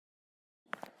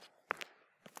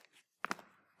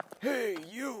Hey,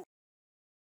 you!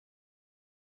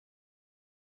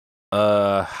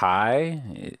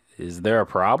 Hi? Is there a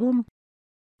problem?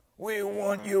 We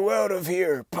want you out of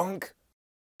here, punk!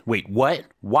 Wait, what?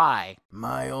 Why?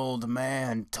 My old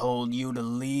man told you to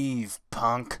leave,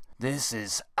 punk. This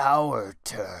is our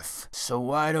turf, so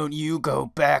why don't you go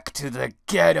back to the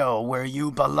ghetto where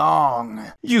you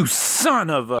belong? You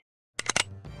son of a...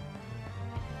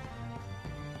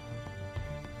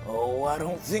 Oh, I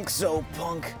don't think so,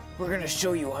 punk. We're gonna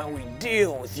show you how we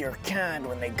deal with your kind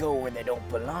when they go where they don't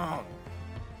belong.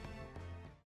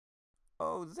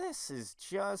 Oh, this is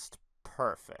just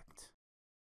perfect.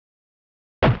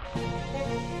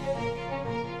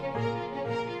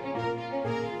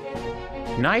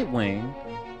 Nightwing?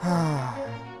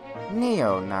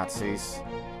 Neo-Nazis.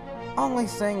 Only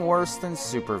thing worse than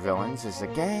supervillains is a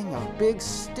gang of big,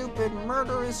 stupid,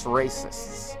 murderous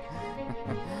racists.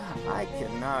 I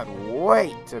cannot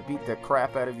wait to beat the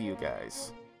crap out of you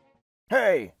guys.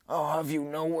 Hey, I'll have you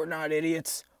know we're not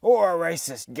idiots or a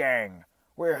racist gang.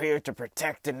 We're here to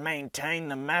protect and maintain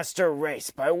the master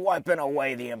race by wiping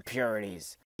away the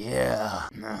impurities. Yeah,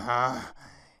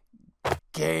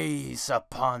 Gaze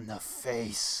upon the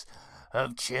face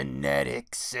of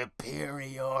genetic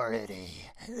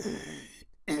superiority.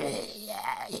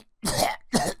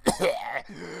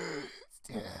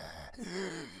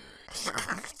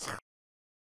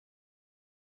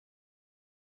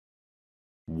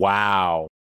 Wow.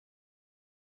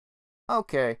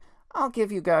 Okay, I'll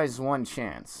give you guys one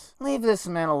chance. Leave this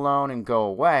man alone and go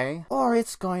away, or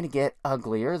it's going to get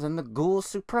uglier than the ghoul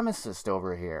supremacist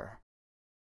over here.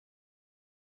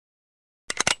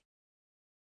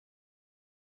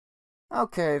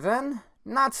 Okay then,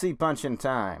 Nazi punching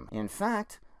time. In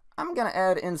fact, I'm gonna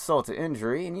add insult to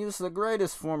injury and use the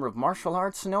greatest form of martial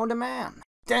arts known to man.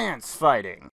 Dance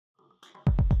fighting!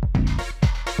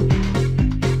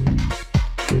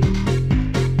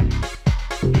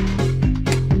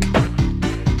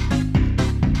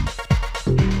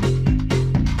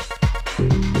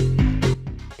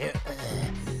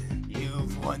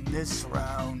 You've won this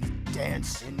round,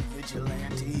 dancing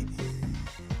vigilante.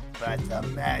 But the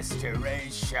master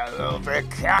race shall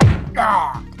overcome.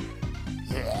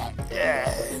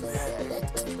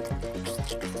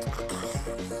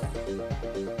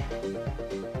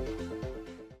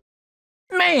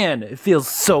 Man, it feels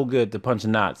so good to punch a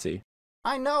Nazi.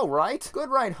 I know, right? Good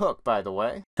right hook, by the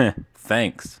way.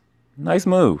 Thanks. Nice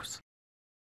moves.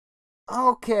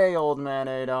 Okay, old man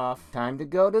Adolf. Time to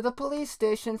go to the police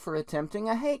station for attempting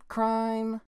a hate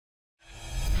crime.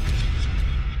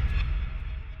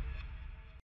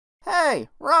 Hey,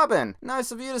 Robin!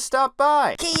 Nice of you to stop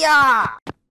by. Kia!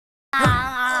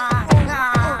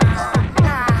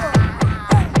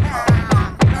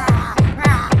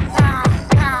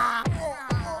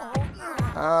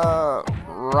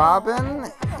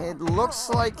 Robin? It looks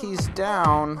like he's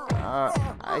down.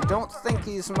 I don't think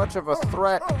he's much of a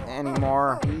threat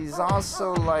anymore. He's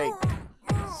also like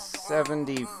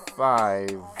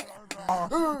 75.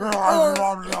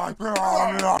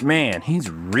 Man, he's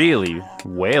really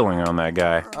wailing on that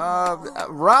guy.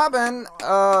 Robin,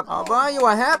 I'll buy you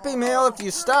a Happy Meal if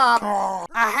you stop. A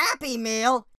Happy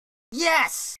Meal?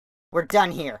 Yes! We're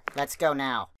done here. Let's go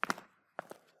now.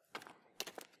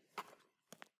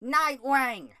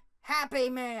 Nightwing! Happy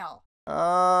Meal!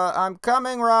 I'm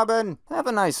coming, Robin. Have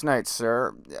a nice night,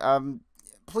 sir.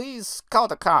 Please call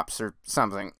the cops or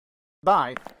something.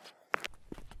 Bye.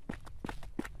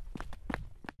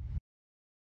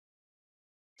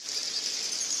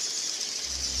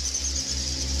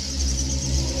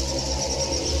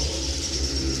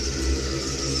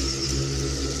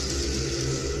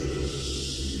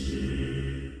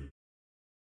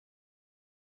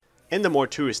 In the more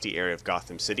touristy area of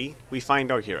Gotham City, we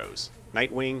find our heroes,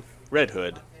 Nightwing, Red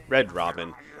Hood, Red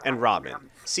Robin, and Robin,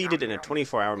 seated in a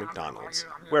 24-hour McDonald's,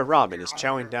 where Robin is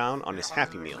chowing down on his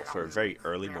Happy Meal for a very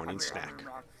early morning snack.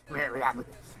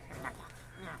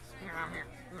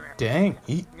 Dang,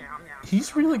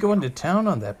 he's really going to town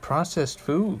on that processed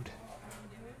food.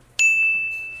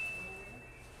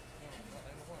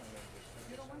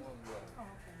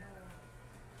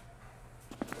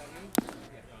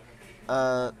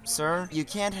 Sir, you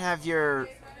can't have your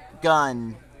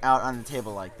gun out on the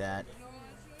table like that.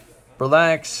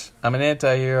 Relax, I'm an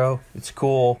anti-hero. It's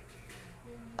cool.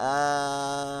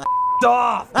 Off!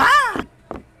 Ah!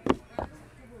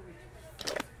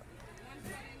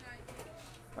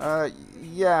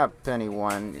 Yeah, Penny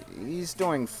One. He's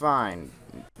doing fine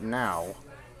now.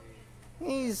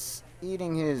 He's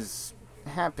eating his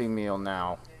Happy Meal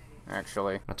now,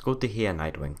 actually. That's good to hear,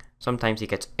 Nightwing. Sometimes he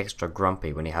gets extra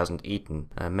grumpy when he hasn't eaten.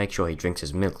 Make sure he drinks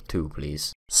his milk too,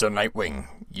 please. So Nightwing,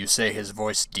 you say his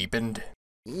voice deepened?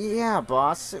 Yeah,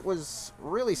 boss, it was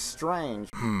really strange.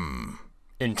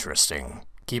 Interesting.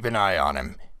 Keep an eye on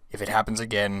him. If it happens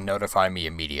again, notify me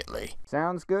immediately.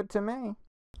 Sounds good to me.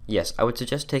 Yes, I would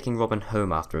suggest taking Robin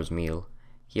home after his meal.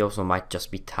 He also might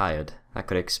just be tired. That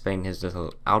could explain his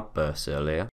little outbursts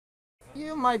earlier.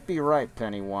 You might be right,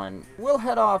 Penny One. We'll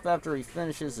head off after he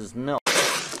finishes his milk.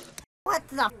 What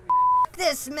the f***?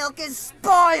 This milk is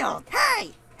spoiled!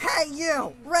 Hey! Hey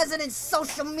you! Resident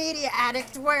social media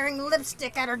addict wearing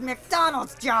lipstick at her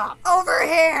McDonald's job! Over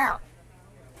here!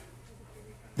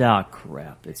 Ah,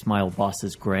 crap. It's my old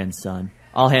boss's grandson.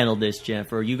 I'll handle this,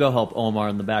 Jennifer. You go help Omar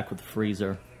in the back with the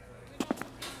freezer.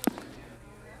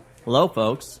 Hello,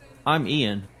 folks. I'm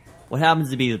Ian. What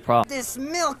happens to be the problem? This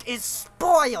milk is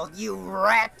spoiled, you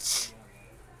wretch!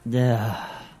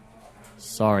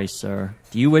 Sorry, sir.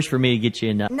 Do you wish for me to get you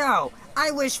in? No,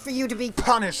 I wish for you to be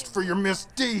punished for your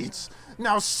misdeeds.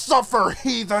 Now suffer,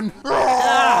 heathen!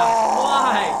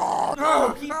 Why?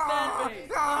 No, keep that way.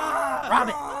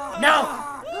 Robin, no!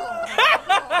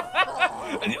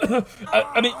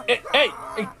 Hey,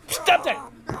 stop that!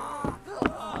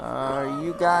 Are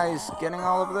you guys getting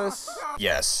all of this?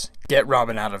 Yes. Get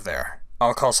Robin out of there.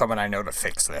 I'll call someone I know to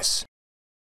fix this.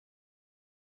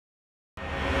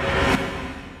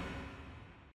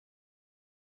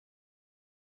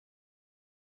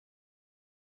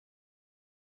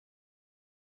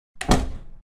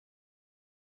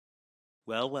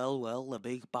 Well, the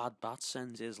big bad bat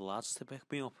sends his lads to pick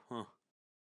me up, huh?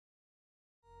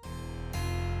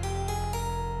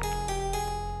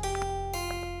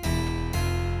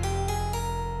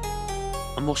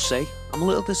 I must say, I'm a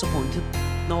little disappointed.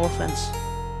 No offense.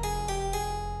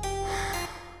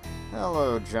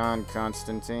 Hello, John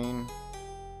Constantine.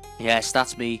 Yes,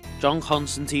 that's me. John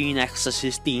Constantine,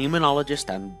 exorcist,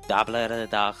 demonologist, and dabbler of the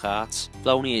dark arts.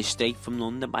 Flown here straight from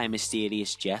London by a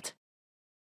mysterious jet.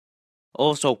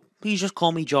 Also, please just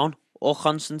call me John, or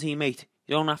Constantine, mate.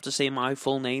 You don't have to say my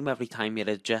full name every time you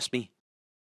address me.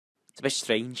 It's a bit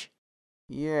strange.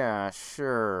 Yeah,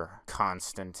 sure,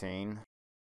 Constantine.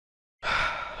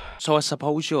 So I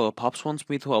suppose your pops wants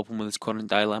me to help him with his current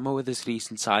dilemma with his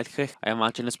recent sidekick. I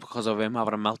imagine it's because of him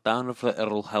having a meltdown of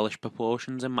literal hellish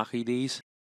proportions in Mackie D's.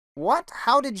 What?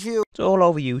 How did you... It's all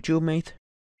over YouTube, mate.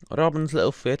 Robin's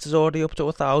little fit is already up to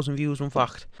 1,000 views, in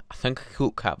fact. I think a cool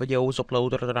cat video was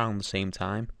uploaded at around the same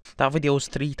time. That video's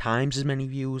 3 times as many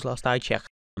views last I checked.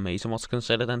 Amazing what's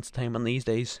considered entertainment these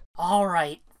days.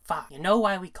 Alright, fine. You know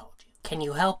why we called you. Can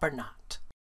you help or not?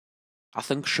 I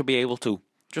think should be able to.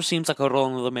 Just seems like a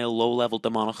run-of-the-mill low-level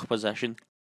demonic possession.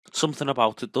 Something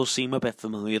about it does seem a bit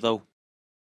familiar though.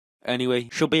 Anyway,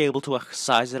 should be able to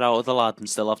exercise it out of the lad and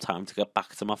still have time to get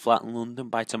back to my flat in London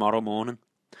by tomorrow morning.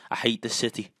 I hate the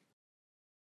city.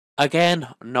 Again,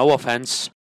 no offence.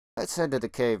 Let's head to the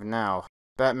cave now.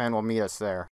 Batman will meet us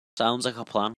there. Sounds like a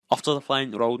plan. Off to the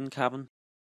flying rodent cabin.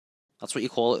 That's what you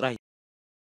call it, right?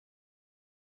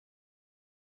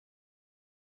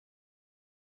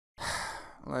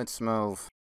 Let's move.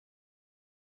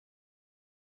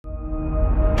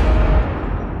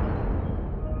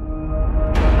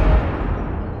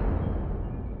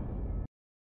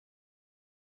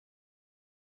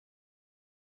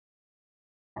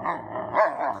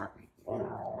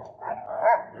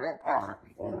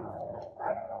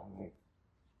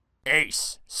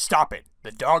 Ace, stop it.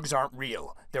 The dogs aren't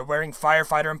real. They're wearing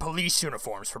firefighter and police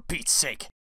uniforms, for Pete's sake.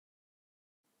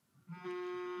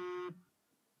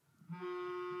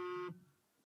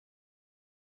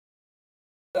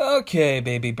 Okay,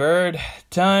 baby bird.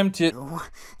 Time to... Do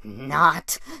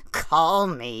not call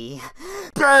me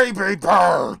Baby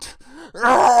bird!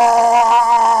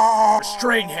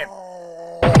 Restrain him.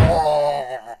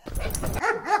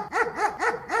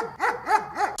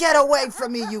 Get away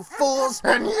from me, you fools!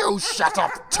 And you shut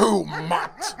up too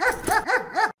much!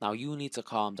 Now you need to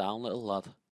calm down, little lad.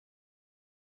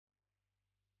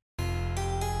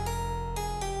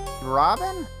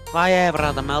 Robin? If I ever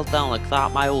had a meltdown like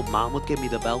that, my old man would give me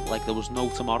the belt like there was no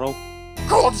tomorrow.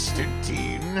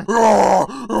 Constantine!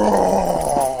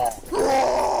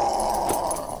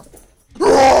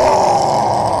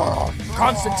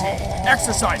 Constantine,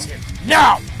 exercise him,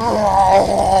 now!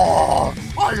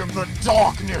 I am the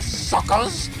darkness,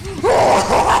 suckers!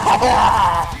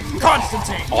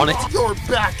 Constantine! On it! Your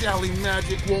back alley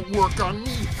magic won't work on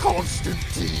me,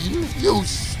 Constantine! You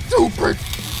stupid...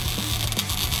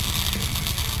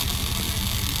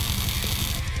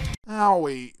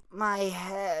 Owie. My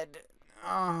head.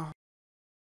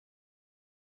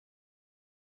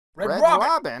 Red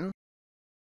Robin?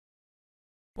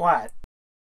 What?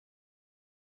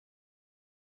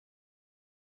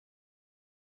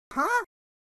 Huh?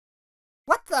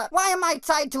 What the? Why am I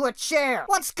tied to a chair?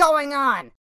 What's going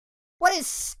on? What is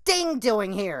Sting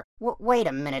doing here? Wait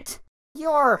a minute.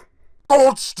 You're...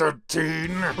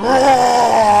 Constantine! If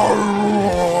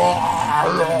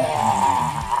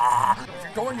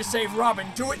you're going to save Robin,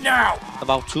 do it now!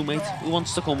 About 2, mate. Who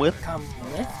wants to come with? Come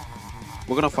with?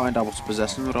 We're gonna find out what's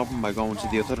possessing Robin by going to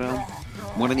the other realm.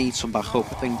 I'm gonna need some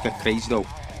backup if things get crazy though.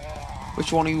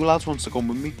 Which one of you lads wants to come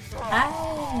with me?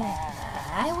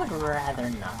 I would rather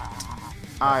not.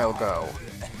 I'll go.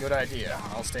 Good idea.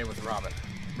 I'll stay with Robin.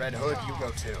 Red Hood, you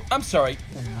go too. I'm sorry,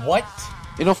 what?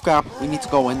 Enough, Gab. We need to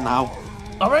go in now.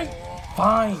 Alright,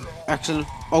 fine. Excellent.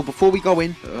 Oh, before we go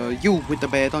in, you with the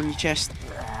bird on your chest.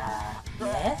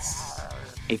 Yes?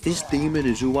 If this demon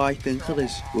is who I think it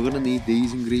is, we're gonna need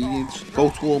these ingredients. Go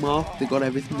to Walmart, they got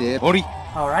everything there. Hurry!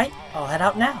 Alright, I'll head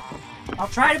out now. I'll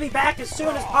try to be back as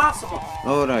soon as possible.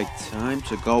 Alright, time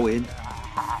to go in.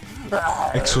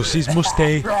 Exorcismus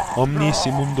te omnis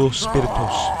immundo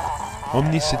spiritus,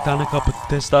 omnis satanica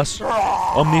potestas,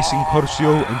 omnis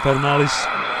incursio infernalis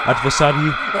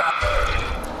adversarii.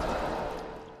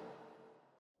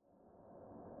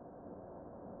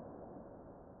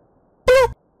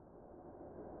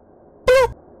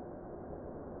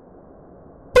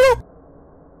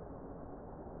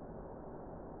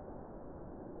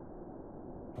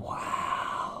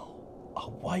 Wow, a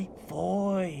white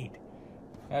void.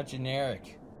 How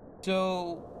generic.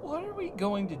 So, what are we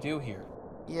going to do here?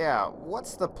 Yeah,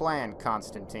 what's the plan,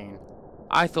 Constantine?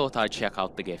 I thought I'd check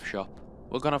out the gift shop.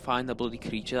 We're gonna find the bloody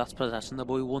creature that's possessing the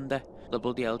boy one day. The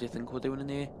bloody hell do you think we're doing in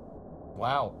here?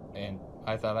 Wow, and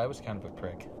I thought I was kind of a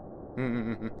prick.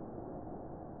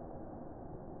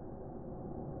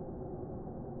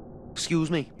 Excuse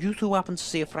me, you two happen to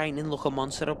see a frightening looking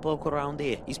monster bloke around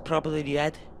here? He's probably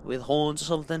dead, with horns or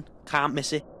something. Can't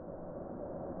miss it.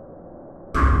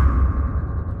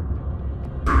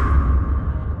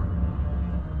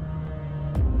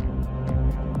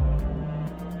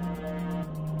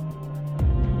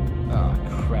 Oh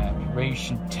crap,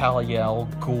 Ration Taliel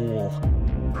Ghoul.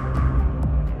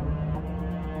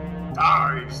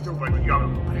 Die, stupid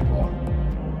young people!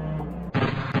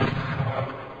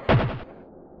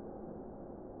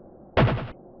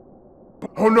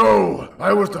 Oh no!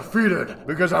 I was defeated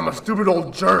because I'm a stupid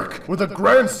old jerk with a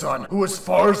grandson who is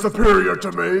far superior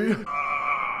to me!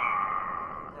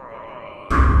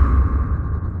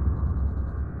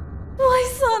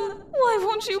 Why, son? Why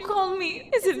won't you call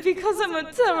me? Is it because I'm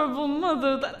a terrible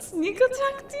mother that sneak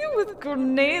attacked you with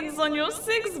grenades on your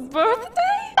 6th birthday?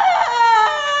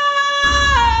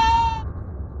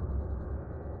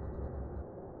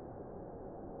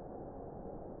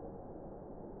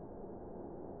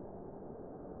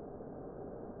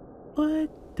 What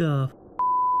the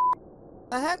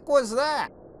heck was that?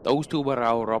 Those two were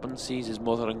how Robin sees his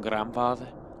mother and grandfather.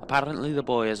 Apparently the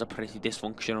boy has a pretty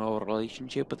dysfunctional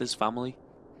relationship with his family.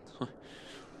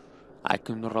 I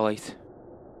can relate.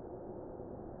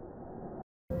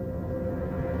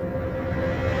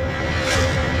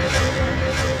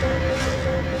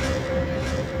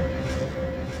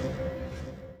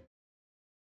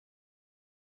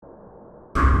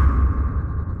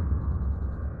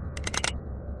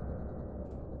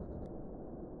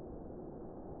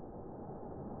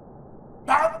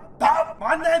 Stop!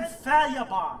 My name's Failure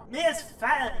Bar. Me is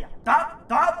Failure.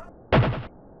 Stop!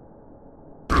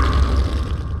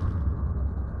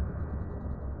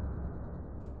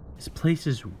 This place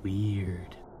is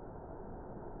weird.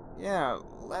 Yeah,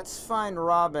 let's find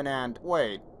Robin and...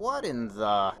 Wait, what in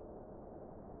the...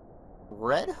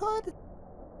 Red Hood?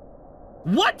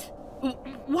 What?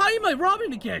 Why am I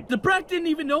Robin again? The brat didn't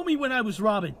even know me when I was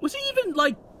Robin. Was he even,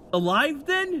 like, alive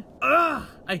then? Ugh,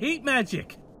 I hate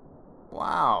magic.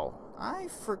 Wow, I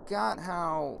forgot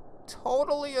how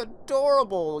totally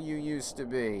adorable you used to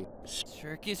be.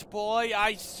 Circus boy,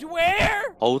 I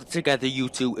swear! Hold it together, you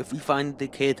two. If we find the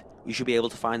kid, we should be able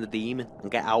to find the demon and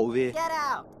get out of here. Get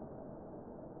out!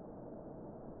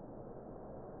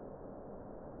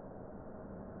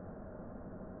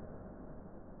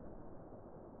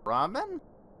 Robin?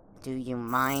 Do you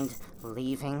mind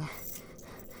leaving?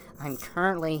 I'm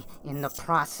currently in the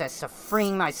process of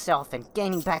freeing myself and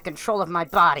gaining back control of my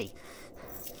body.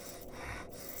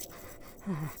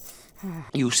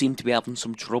 You seem to be having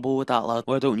some trouble with that, lad.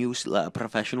 Why don't you let a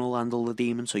professional handle the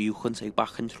demon so you can take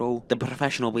back control? The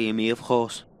professional being me, of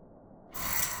course.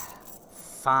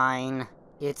 Fine.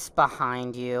 It's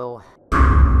behind you.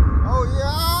 Oh,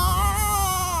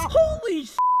 yeah! Holy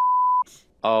s***!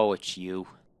 Oh, it's you.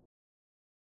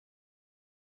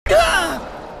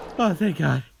 Ah! Oh, thank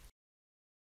God.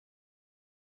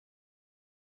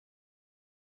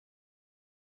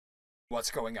 What's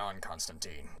going on,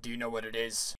 Constantine? Do you know what it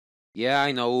is? Yeah,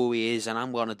 I know who he is, and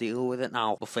I'm gonna deal with it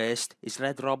now. But first, is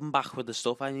Red Robin back with the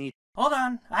stuff I need? Hold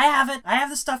on, I have it. I have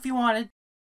the stuff you wanted.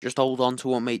 Just hold on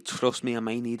to it, mate. Trust me, I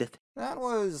may need it. That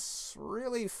was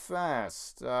really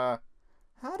fast. How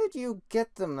did you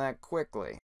get them that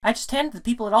quickly? I just handed the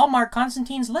people at Allmark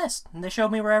Constantine's list, and they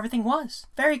showed me where everything was.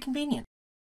 Very convenient.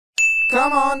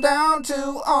 Come on down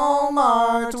to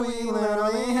Allmart, we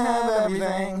literally have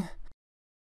everything.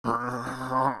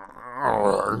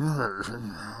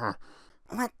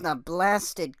 What the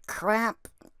blasted crap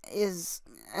is...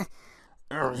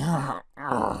 I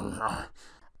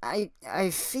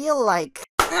feel like...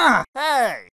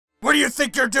 Hey! What do you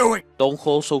think you're doing? Don't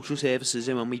call social services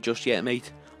in on me just yet,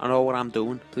 mate. I know what I'm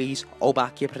doing. Please, hold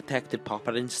back your protected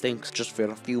popper instincts just for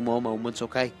a few more moments,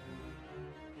 okay?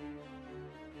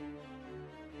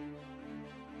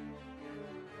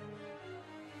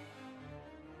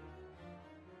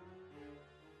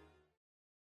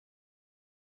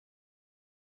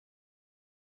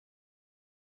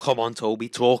 Come on, Toby,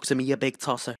 talk to me, you big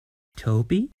tosser.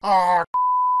 Toby? Ah,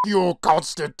 you,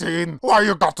 Constantine. Why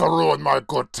you got to ruin my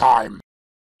good time?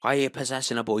 Why are you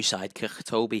possessing a boy sidekick,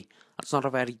 Toby? That's not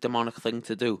a very demonic thing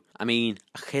to do. I mean,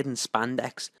 a kid in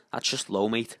spandex, that's just low,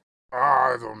 mate.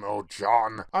 I don't know,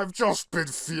 John. I've just been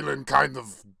feeling kind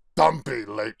of dumpy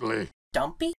lately.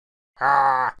 Dumpy?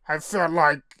 I felt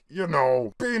like, you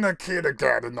know, being a kid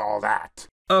again and all that.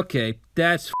 Okay,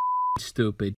 that's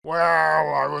stupid.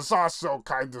 Well, I was also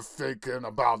kind of thinking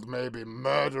about maybe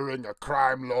murdering a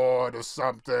crime lord or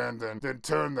something, and then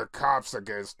turn the cops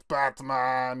against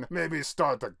Batman, maybe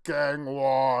start a gang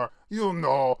war, you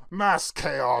know, mass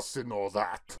chaos and all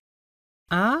that.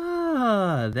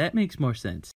 Ah, that makes more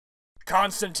sense.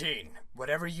 Constantine,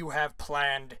 whatever you have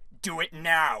planned, do it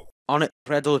now. On it,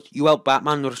 Red Hood, you help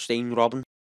Batman restrain Robin.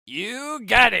 You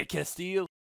got it, Castile.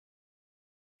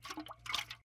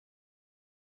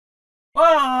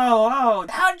 Whoa!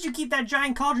 How did you keep that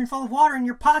giant cauldron full of water in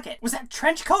your pocket? Was that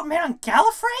trench coat made on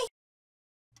Gallifrey?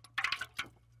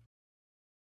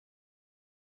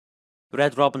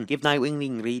 Red Robin, give Nightwing the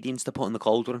ingredients to put in the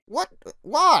cauldron. What?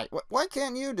 Why? Why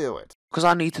can't you do it? Because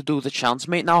I need to do the chance,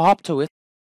 mate. Now hop to it.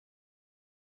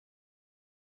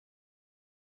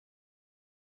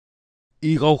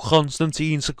 Ego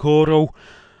Constantine Socorro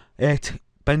et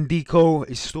Bendico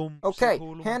Istum. Okay,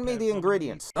 hand me the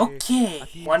ingredients. Okay,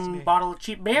 1 bottle of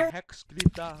cheap beer,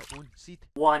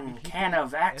 1 can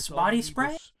of Axe body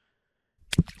spray,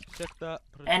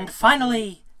 and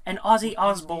finally, an Ozzy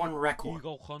Osbourne record.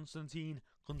 Okay,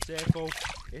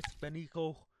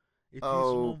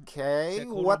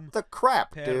 what the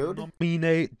crap, dude?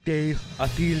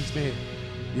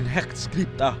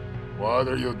 What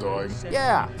are you doing?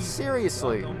 Yeah,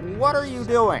 seriously, what are you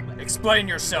doing? Explain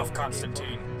yourself,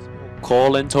 Constantine.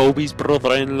 Calling Toby's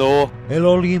brother-in-law.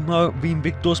 Brother-in-law?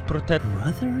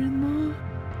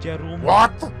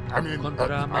 What? I mean,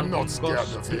 I'm not scared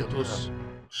of him.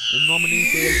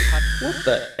 What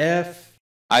the F?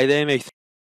 Aye there, mate.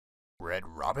 Red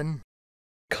Robin?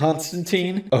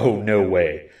 Constantine? Oh, no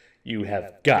way. You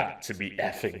have got to be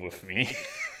effing with me.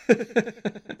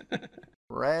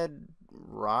 Red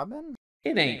Robin?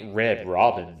 It ain't Red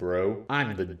Robin, bro.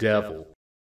 I'm the devil.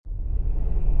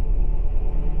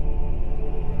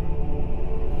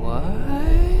 What?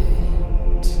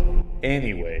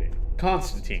 Anyway,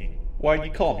 Constantine, why'd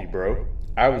you call me, bro?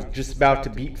 I was just about to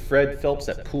beat Fred Phelps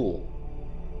at pool.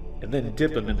 And then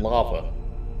dip him in lava.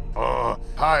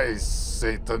 Hi,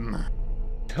 Satan.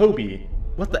 Toby,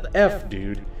 what the F,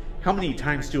 dude? How many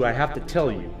times do I have to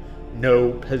tell you?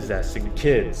 No possessing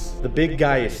kids. The big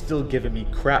guy is still giving me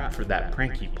crap for that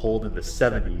prank he pulled in the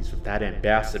 70s with that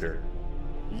ambassador.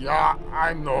 Yeah,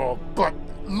 I know, but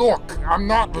look, I'm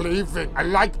not leaving. I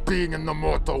like being in the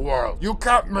mortal world. You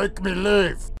can't make me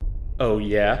leave. Oh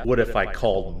yeah? What if I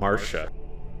called Marcia?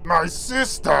 My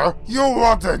sister? You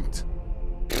wouldn't.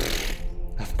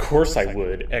 Of course I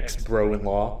would,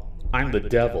 ex-bro-in-law. I'm the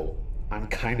devil. I'm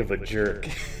kind of a jerk.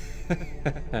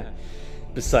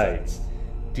 Besides,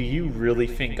 do you really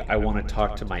think I want to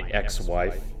talk to my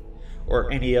ex-wife? Or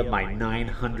any of my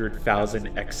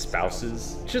 900,000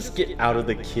 ex-spouses? Just get out of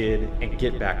the kid and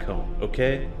get back home,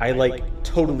 okay? I,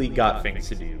 totally got things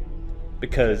to do.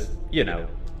 Because, you know,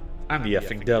 I'm the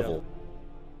effing devil.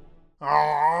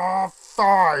 Ah,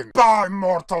 fine. Bye,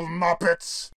 mortal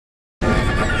muppets.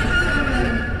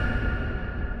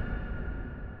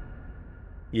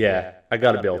 Yeah, I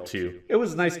got a bill too. It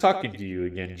was nice talking to you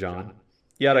again, John.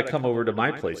 You ought to come over to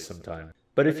my place sometime.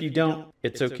 But if you don't,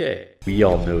 it's okay. We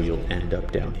all know you'll end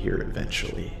up down here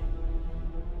eventually.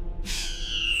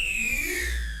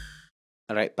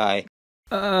 Alright, bye.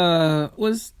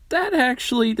 Was that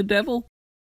actually the devil?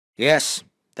 Yes,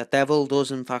 the devil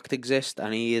does in fact exist,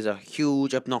 and he is a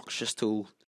huge, obnoxious tool.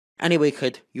 Anyway,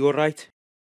 kid, you alright?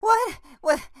 What?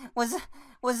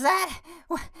 Was that?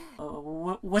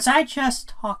 Was I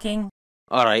just talking?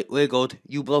 Alright, we're good.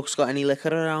 You blokes got any liquor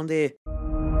around here?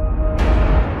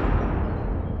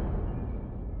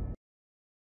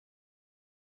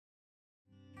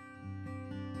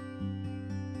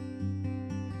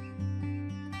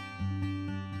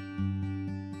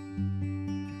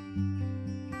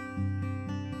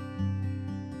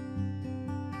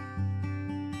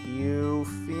 You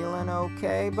feeling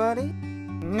okay, buddy?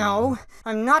 No,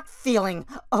 I'm not feeling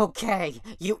okay,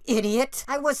 you idiot.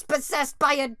 I was possessed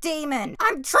by a demon.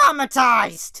 I'm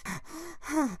traumatized.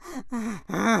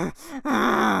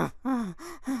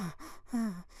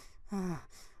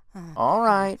 All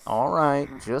right.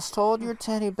 Just hold your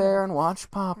teddy bear and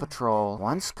watch Paw Patrol.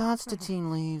 Once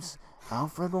Constantine leaves,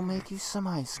 Alfred will make you some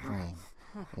ice cream.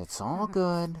 It's all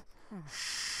good.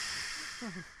 Shh.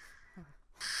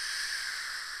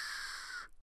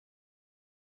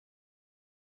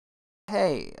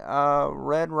 Hey,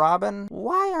 Red Robin,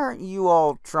 why aren't you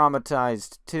all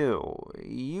traumatized too?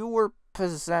 You were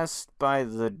possessed by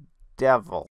the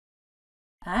devil.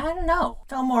 I don't know.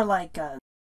 Felt more like,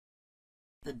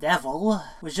 the devil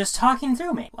was just talking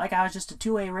through me. Like I was just a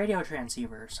two-way radio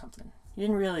transceiver or something. He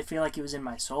didn't really feel like he was in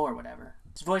my soul or whatever.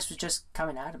 His voice was just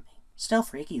coming out of me. Still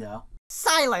freaky, though.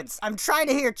 Silence! I'm trying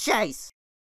to hear Chase!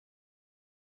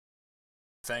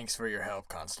 Thanks for your help,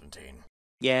 Constantine.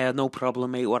 Yeah, no problem,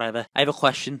 mate, whatever. I have a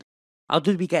question. How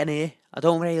did we get in here? I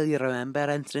don't really remember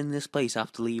entering this place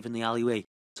after leaving the alleyway.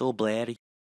 It's all blurry.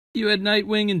 You had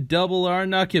Nightwing and Double R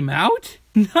knock him out?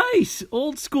 Nice!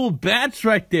 Old school bats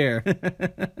right there.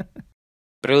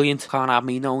 Brilliant. Can't have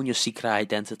me knowing your secret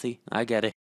identity. I get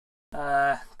it.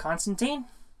 Constantine?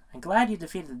 I'm glad you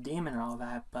defeated the demon and all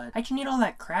that, but how'd you need all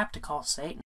that crap to call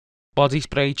Satan? Body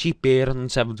spray, cheap beer, and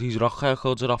 70s rock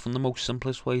haircuts are often the most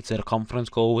simplest way to a conference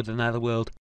call with the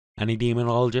netherworld. Any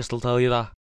demonologist will tell you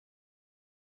that.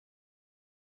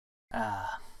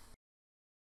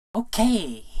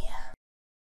 Okay.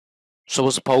 So I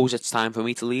suppose it's time for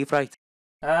me to leave, right?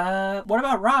 What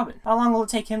about Robin? How long will it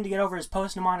take him to get over his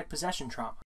post-demonic possession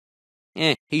trauma?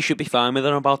 He should be fine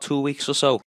within about 2 weeks or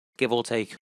so, give or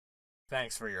take.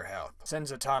 Thanks for your help. Send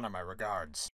Zatanna my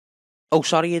regards. Oh,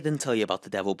 sorry I didn't tell you about the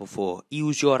devil before. He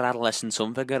was your adolescent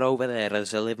son figure over there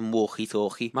as a living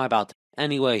walkie-talkie. My bad.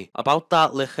 Anyway, about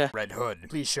that liquor... Red Hood,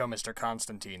 please show Mr.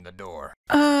 Constantine the door.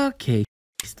 Okay.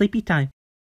 Sleepy time.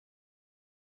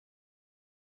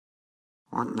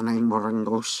 On the name of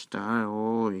Ringo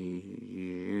Starr,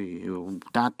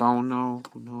 that don't know,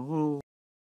 no.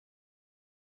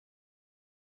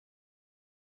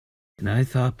 And I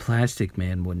thought Plastic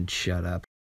Man wouldn't shut up.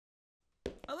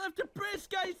 I left a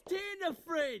brisk iced tea in the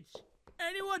fridge.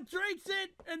 Anyone drinks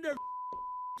it and they're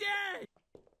dead.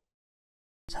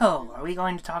 So, are we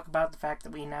going to talk about the fact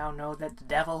that we now know that the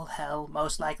devil, hell,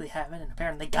 most likely heaven, and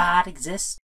apparently God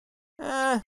exists?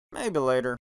 Maybe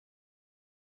later.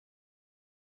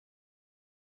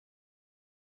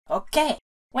 Okay.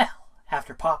 Well,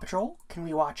 after Paw Patrol, can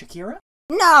we watch Akira?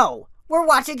 No! We're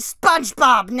watching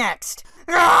SpongeBob next!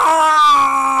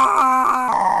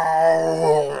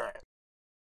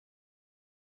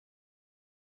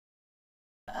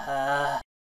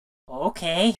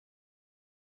 Okay.